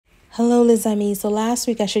Hello, Lizami. So last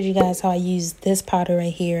week I showed you guys how I used this powder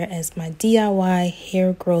right here as my DIY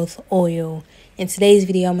hair growth oil. In today's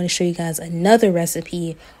video, I'm going to show you guys another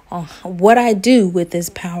recipe on what I do with this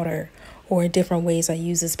powder or different ways I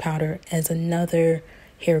use this powder as another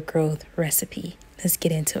hair growth recipe. Let's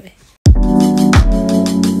get into it.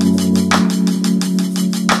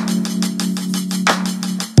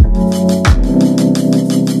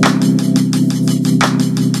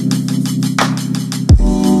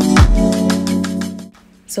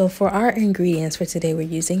 So for our ingredients for today, we're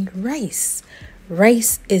using rice.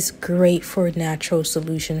 Rice is great for a natural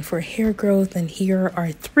solution for hair growth, and here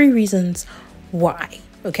are 3 reasons why,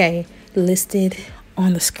 okay, listed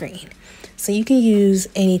on the screen. So you can use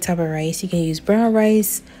any type of rice. You can use brown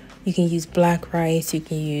rice, you can use black rice, you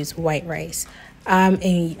can use white rice. I'm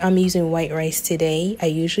using white rice today. I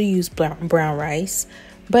usually use brown rice,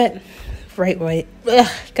 but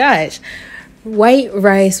white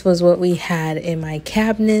rice was what we had in my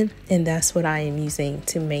cabinet, and that's what I am using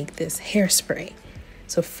to make this hairspray.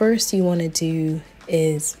 So first you want to do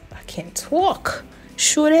is, I can't talk.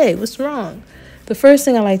 Sure, what's wrong? The first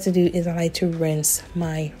thing I like to do is I like to rinse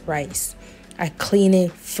my rice. I clean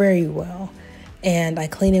it very well, and I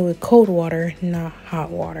clean it with cold water, not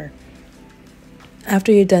hot water.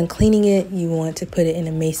 After you're done cleaning it, you want to put it in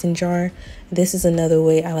a mason jar. This is another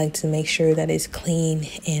way I like to make sure that it's clean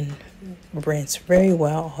and rinse very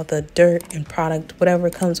well. All the dirt and product, whatever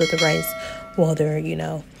comes with the rice while they're,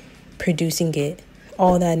 producing it,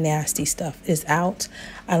 all that nasty stuff is out.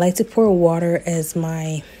 I like to pour water as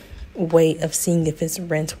my way of seeing if it's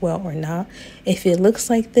rinsed well or not. If it looks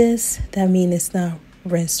like this, that means it's not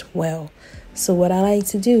rinsed well. So what I like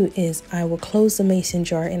to do is I will close the mason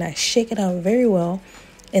jar and I shake it out very well,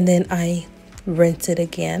 and then I rinse it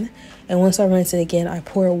again. And once I rinse it again, I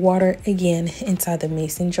pour water again inside the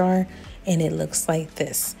mason jar, and it looks like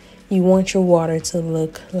this. You want your water to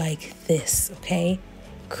look like this, okay?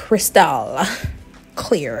 Crystal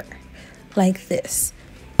clear, like this.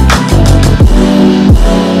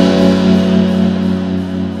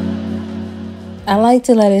 I like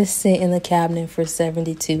to let it sit in the cabinet for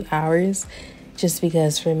 72 hours, just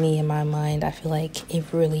because for me, in my mind, I feel like it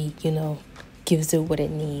really, gives it what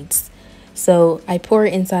it needs. So I pour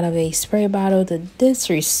it inside of a spray bottle. The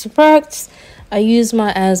disrespect. I use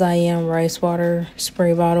my As I Am rice water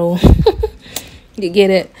spray bottle. You get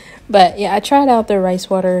it? But yeah, I tried out the rice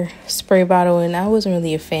water spray bottle and I wasn't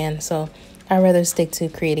really a fan. So I'd rather stick to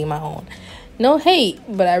creating my own. No hate,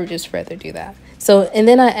 but I would just rather do that. So, and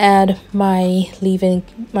then I add my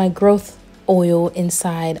growth oil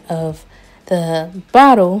inside of the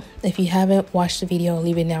bottle. If you haven't watched the video,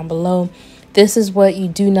 leave it down below. This is what you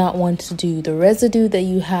do not want to do. The residue that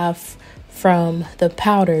you have from the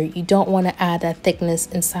powder, you don't want to add that thickness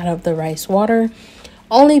inside of the rice water,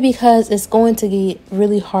 only because it's going to get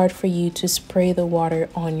really hard for you to spray the water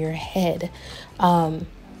on your head.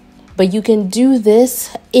 But you can do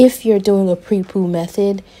this if you're doing a pre-poo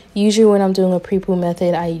method. Usually when I'm doing a pre-poo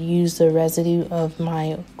method, I use the residue of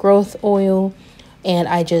my growth oil and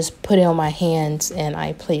I just put it on my hands and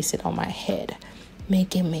I place it on my head.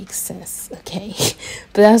 Make it make sense, okay?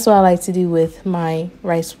 But that's what I like to do with my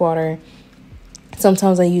rice water.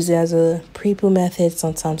 Sometimes I use it as a pre-poo method.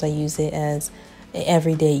 Sometimes I use it as an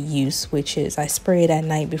everyday use, which is I spray it at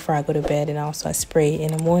night before I go to bed, and also I spray it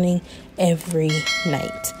in the morning every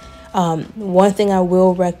night. One thing I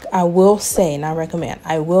will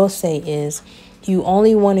say is you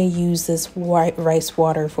only want to use this white rice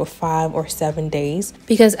water for 5 or 7 days,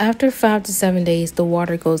 because after 5 to 7 days, the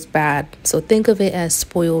water goes bad. So think of it as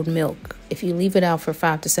spoiled milk. If you leave it out for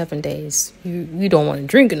 5 to 7 days, you don't want to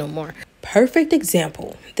drink it no more. Perfect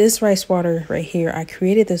example. This rice water right here, I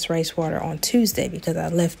created this rice water on Tuesday because I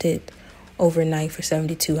left it overnight for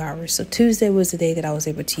 72 hours. So Tuesday was the day that I was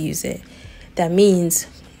able to use it. That means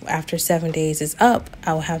after 7 days is up,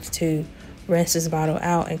 I will have to rinse this bottle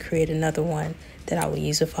out and create another one that I will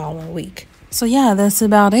use the following week. So yeah, that's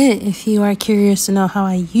about it. If you are curious to know how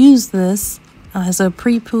I use this as a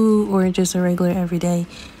pre-poo or just a regular everyday,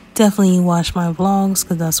 definitely watch my vlogs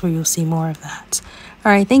because that's where you'll see more of that.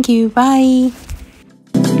 All right, thank you. Bye.